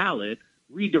them a ballot,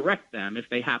 redirect them if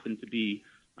they happen to be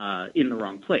in the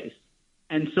wrong place.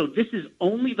 And so this is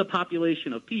only the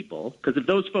population of people, because if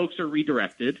those folks are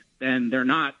redirected, then they're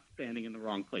not standing in the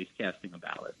wrong place casting a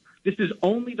ballot. This is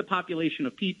only the population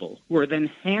of people who are then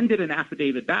handed an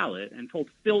affidavit ballot and told,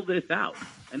 fill this out.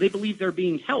 And they believe they're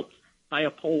being helped by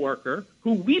a poll worker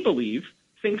who we believe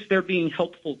thinks they're being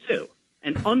helpful too.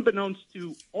 And unbeknownst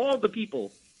to all the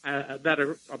people that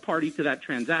are a party to that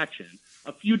transaction,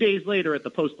 a few days later at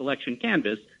the post-election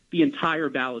canvass, the entire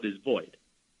ballot is void.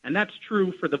 And that's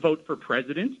true for the vote for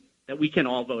president that we can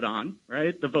all vote on,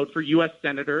 right? The vote for U.S.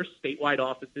 senator, statewide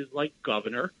offices like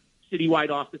governor, citywide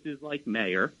offices like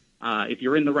mayor. If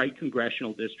you're in the right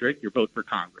congressional district, your vote for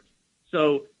Congress.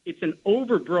 So it's an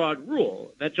overbroad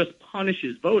rule that just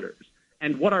punishes voters.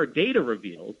 And what our data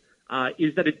reveals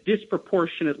is that it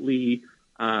disproportionately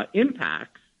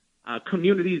impacts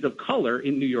communities of color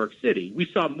in New York City. We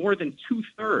saw more than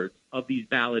 2/3 of these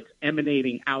ballots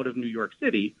emanating out of New York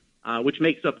City, which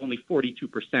makes up only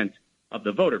 42% of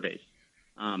the voter base.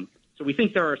 So we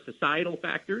think there are societal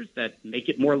factors that make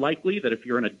it more likely that if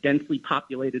you're in a densely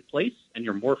populated place and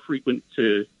you're more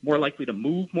likely to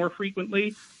move more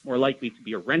frequently, more likely to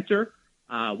be a renter.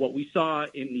 What we saw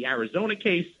in the Arizona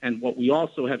case and what we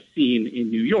also have seen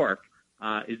in New York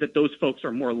is that those folks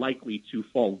are more likely to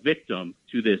fall victim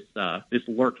to this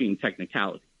lurking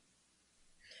technicality.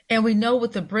 And we know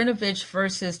with the Brnovich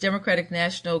versus Democratic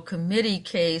National Committee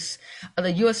case,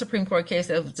 the U.S. Supreme Court case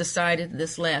that was decided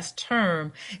this last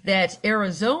term, that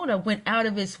Arizona went out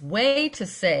of its way to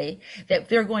say that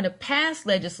they're going to pass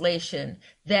legislation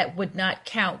that would not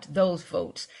count those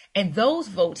votes. And those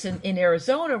votes in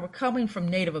Arizona were coming from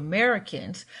Native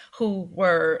Americans who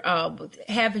were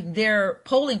having their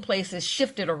polling places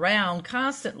shifted around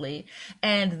constantly.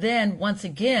 And then once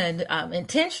again,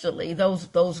 intentionally, those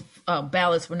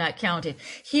ballots were not counted.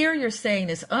 Here you're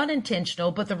saying it's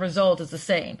unintentional, but the result is the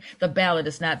same. The ballot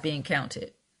is not being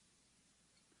counted.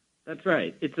 That's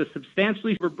right. It's a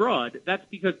substantially overbroad. That's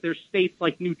because there's states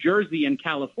like New Jersey and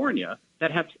California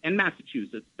and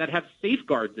Massachusetts that have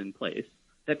safeguards in place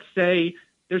that say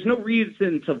there's no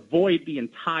reason to void the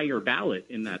entire ballot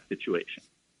in that situation.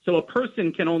 So a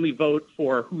person can only vote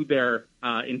for who they're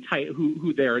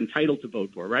entitled to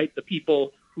vote for, right? The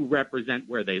people who represent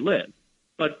where they live.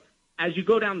 But as you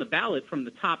go down the ballot from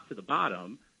the top to the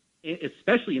bottom,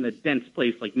 especially in a dense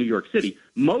place like New York City,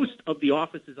 most of the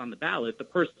offices on the ballot, the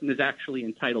person is actually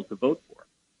entitled to vote for.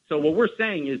 So what we're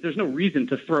saying is there's no reason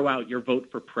to throw out your vote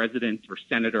for president or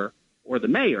senator or the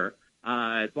mayor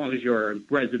as long as you're a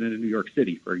resident of New York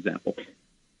City, for example.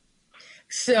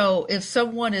 So if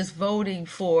someone is voting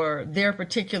for their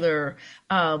particular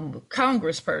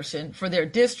congressperson for their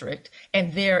district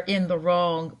and they're in the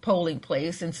wrong polling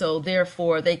place, and so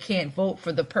therefore they can't vote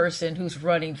for the person who's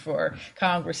running for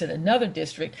Congress in another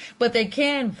district, but they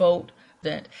can vote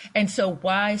then. And so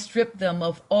why strip them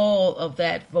of all of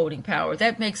that voting power?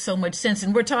 That makes so much sense.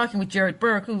 And we're talking with Jared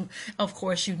Burke, who, of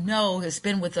course, you know, has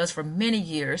been with us for many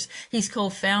years. He's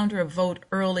co-founder of Vote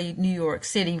Early New York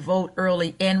City,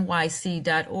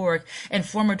 voteearlynyc.org, and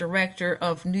former director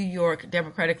of New York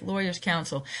Democratic Lawyers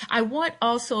Council. I want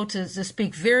also to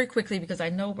speak very quickly, because I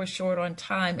know we're short on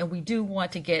time and we do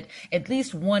want to get at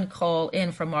least one call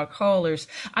in from our callers.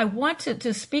 I want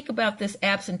to speak about this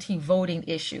absentee voting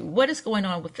issue. What is going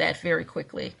on with that very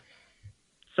quickly?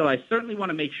 So I certainly want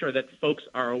to make sure that folks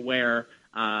are aware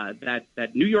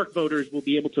that New York voters will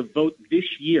be able to vote this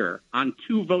year on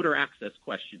 2 voter access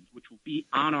questions, which will be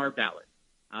on our ballot.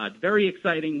 It's very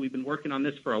exciting. We've been working on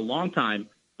this for a long time,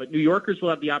 but New Yorkers will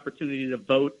have the opportunity to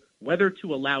vote whether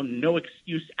to allow no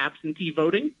excuse absentee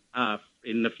voting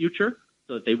in the future,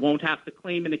 so that they won't have to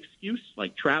claim an excuse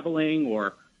like traveling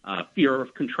or fear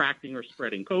of contracting or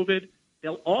spreading COVID.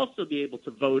 They'll also be able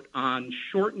to vote on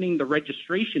shortening the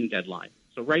registration deadline.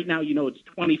 So right now, you know, it's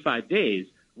 25 days.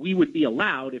 We would be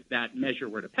allowed, if that measure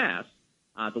were to pass,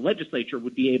 the legislature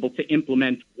would be able to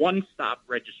implement one-stop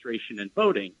registration and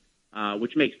voting,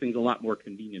 which makes things a lot more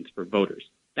convenient for voters.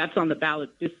 That's on the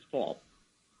ballot this fall.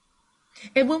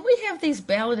 And when we have these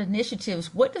ballot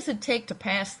initiatives, what does it take to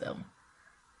pass them?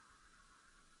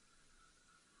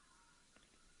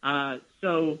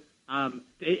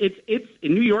 It's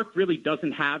in New York really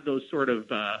doesn't have those sort of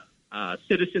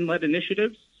citizen-led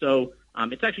initiatives, so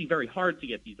it's actually very hard to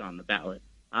get these on the ballot.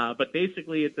 But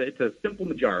basically, it's a simple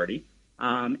majority,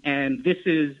 and this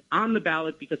is on the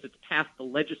ballot because it's passed the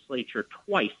legislature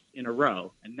twice in a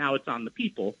row, and now it's on the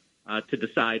people to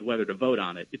decide whether to vote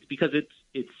on it. It's because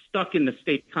it's stuck in the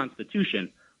state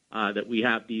constitution that we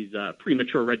have these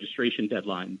premature registration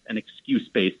deadlines and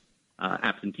excuse-based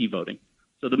absentee voting.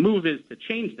 So the move is to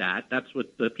change that. That's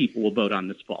what the people will vote on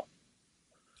this fall.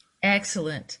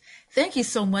 Excellent. Thank you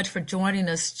so much for joining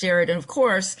us, Jared. And of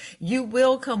course, you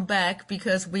will come back,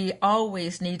 because we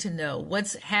always need to know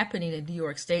what's happening in New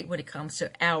York State when it comes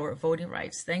to our voting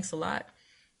rights. Thanks a lot.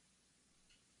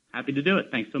 Happy to do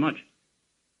it. Thanks so much.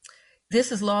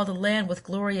 This is Law of the Land with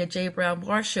Gloria J. Brown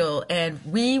Marshall, and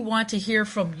we want to hear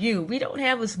from you. We don't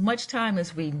have as much time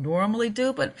as we normally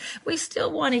do, but we still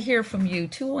want to hear from you.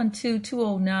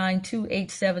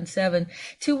 212-209-2877,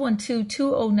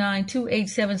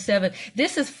 212-209-2877.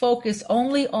 This is focused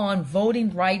only on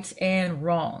voting rights and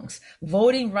wrongs.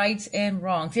 Voting rights and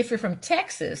wrongs. If you're from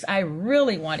Texas, I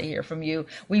really want to hear from you.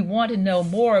 We want to know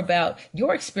more about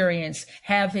your experience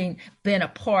having been a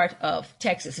part of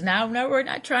Texas. Now we're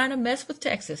not trying to mess with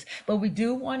Texas, but we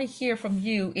do want to hear from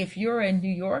you if you're in New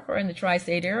York or in the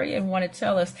tri-state area and want to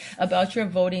tell us about your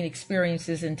voting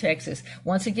experiences in Texas.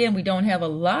 Once again, we don't have a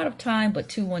lot of time, but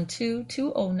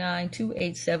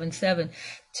 212-209-2877,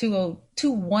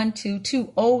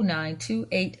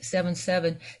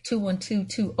 212-209-2877,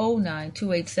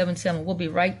 212-209-2877. We'll be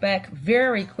right back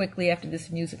very quickly after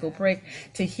this musical break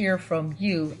to hear from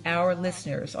you, our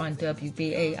listeners on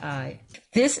WBAI.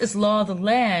 This is Law of the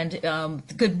Land.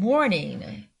 Good morning.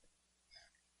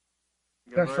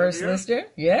 Our first listener?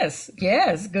 Yes.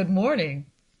 Good morning.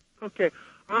 Okay.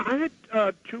 I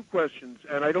had 2 questions,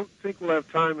 and I don't think we'll have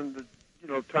time in the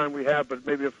time we have, but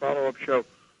maybe a follow-up show.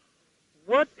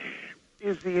 What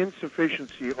is the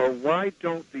insufficiency, or why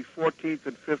don't the 14th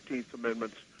and 15th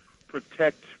Amendments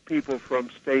protect people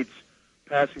from states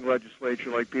passing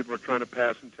legislation like people are trying to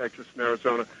pass in Texas and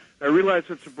Arizona? I realize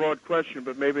it's a broad question,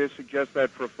 but maybe I suggest that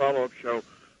for a follow-up show.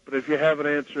 But if you have an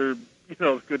answer,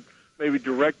 could maybe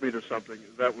direct me to something,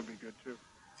 that would be good too.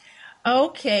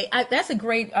 Okay, that's a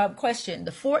great question.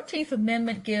 The 14th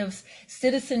Amendment gives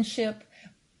citizenship,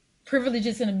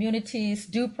 privileges and immunities,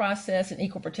 due process, and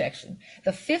equal protection.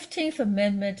 The 15th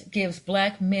Amendment gives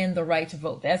Black men the right to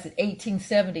vote. That's in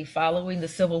 1870, following the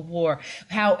Civil War.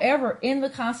 However, in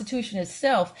the Constitution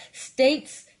itself,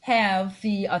 states have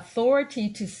the authority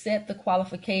to set the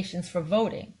qualifications for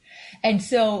voting. And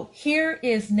so here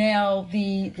is now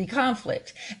the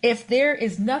conflict. If there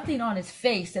is nothing on its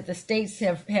face that the states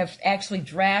have actually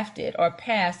drafted or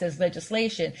passed as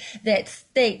legislation that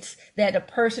states that a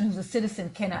person who's a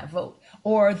citizen cannot vote,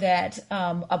 or that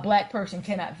a Black person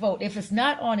cannot vote, if it's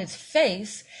not on its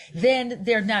face, then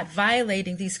they're not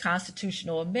violating these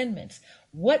constitutional amendments.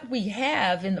 what we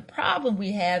have and the problem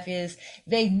we have is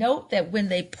they note that when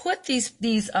they put these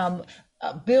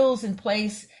bills in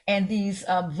place and these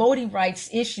voting rights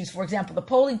issues, for example, the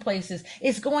polling places,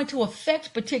 is going to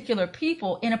affect particular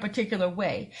people in a particular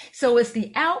way. So it's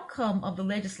the outcome of the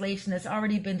legislation that's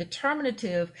already been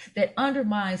determinative that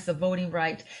undermines the voting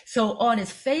right. So on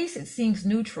its face, it seems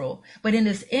neutral, but in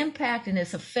its impact and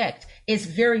its effect, it's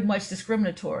very much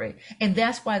discriminatory. And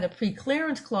that's why the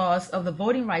pre-clearance clause of the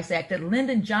Voting Rights Act that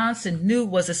Lyndon Johnson knew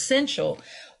was essential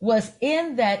was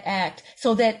in that act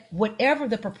so that whatever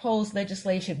the proposed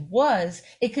legislation was,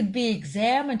 it could be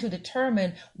examined to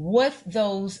determine what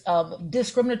those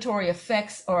discriminatory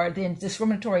effects or the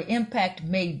discriminatory impact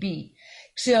may be.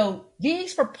 So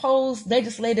these proposed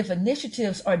legislative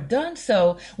initiatives are done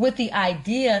so with the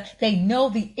idea they know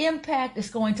the impact is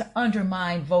going to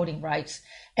undermine voting rights.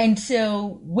 And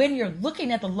so when you're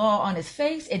looking at the law on its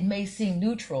face, it may seem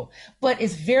neutral, but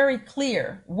it's very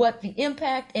clear what the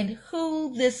impact and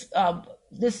who this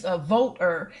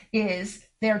voter is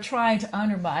they're trying to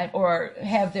undermine or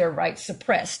have their rights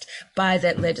suppressed by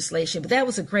that legislation. But that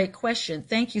was a great question.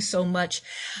 Thank you so much.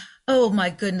 Oh my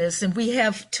goodness. And we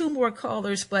have two more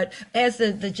callers, but as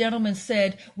the gentleman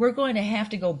said, we're going to have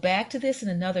to go back to this in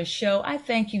another show. I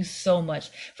thank you so much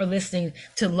for listening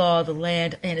to Law of the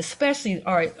Land, and especially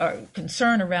our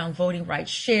concern around voting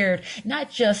rights shared, not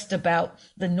just about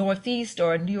the Northeast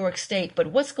or New York State,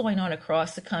 but what's going on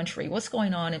across the country, what's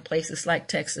going on in places like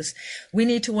Texas. We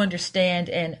need to understand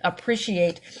and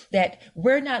appreciate that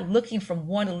we're not looking from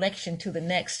one election to the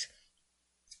next.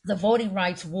 The voting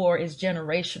rights war is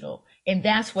generational. And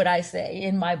that's what I say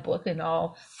in my book, in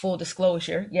all full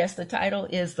disclosure. Yes, the title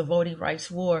is The Voting Rights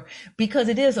War, because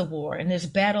it is a war and there's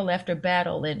battle after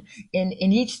battle. And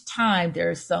in each time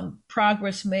there's some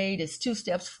progress made. It's 2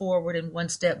 steps forward and 1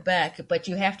 step back, but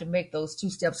you have to make those 2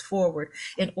 steps forward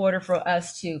in order for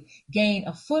us to gain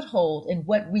a foothold in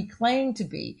what we claim to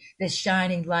be this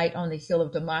shining light on the hill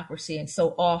of democracy. And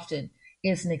so often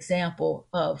is an example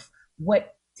of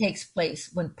what takes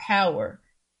place when power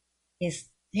is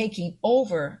taking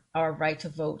over our right to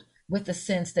vote with the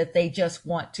sense that they just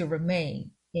want to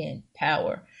remain in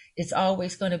power. It's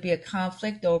always going to be a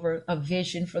conflict over a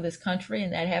vision for this country,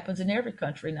 and that happens in every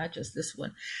country, not just this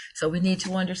one. So we need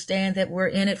to understand that we're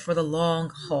in it for the long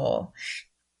haul.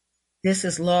 This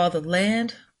is Law of the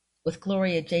Land with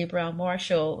Gloria J. Brown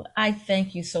Marshall. I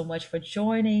thank you so much for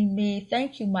joining me.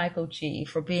 Thank you, Michael G.,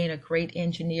 for being a great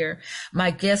engineer.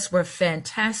 My guests were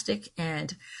fantastic,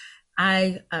 and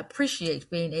I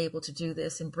appreciate being able to do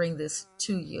this and bring this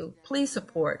to you. Please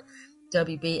support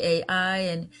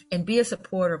WBAI and be a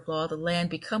supporter of Law of the Land.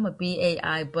 Become a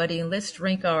BAI buddy, and let's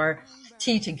drink our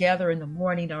tea together in the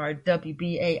morning, our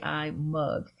WBAI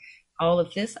mug. All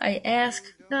of this I ask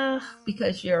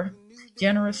because you're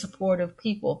generous, supportive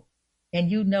people, and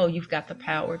you know you've got the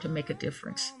power to make a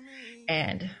difference.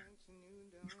 And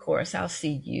of course, I'll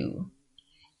see you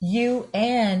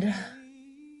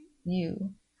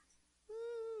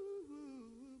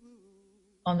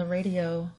on the radio.